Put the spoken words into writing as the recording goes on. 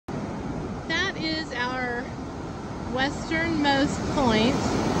westernmost point.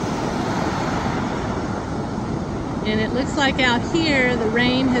 And it looks like out here the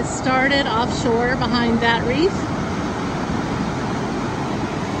rain has started offshore behind that reef.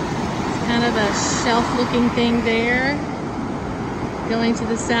 It's kind of a shelf looking thing there, going to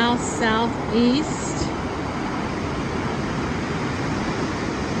the south-southeast.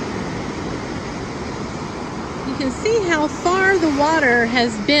 You can see how far the water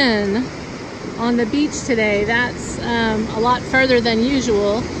has been on the beach today. That's a lot further than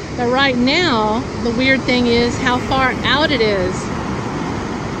usual. But right now, the weird thing is how far out it is.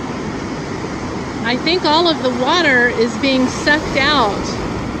 I think all of the water is being sucked out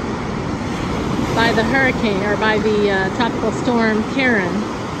by the hurricane, or by the tropical storm Karen.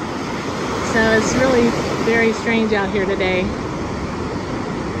 So it's really very strange out here today.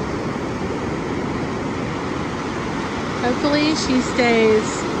 Hopefully she stays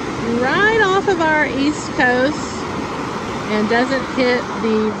right off of our east coast and doesn't hit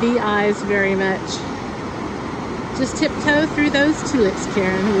the VIs very much. Just tiptoe through those tulips,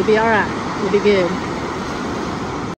 Karen. We'll be all right. We'll be good.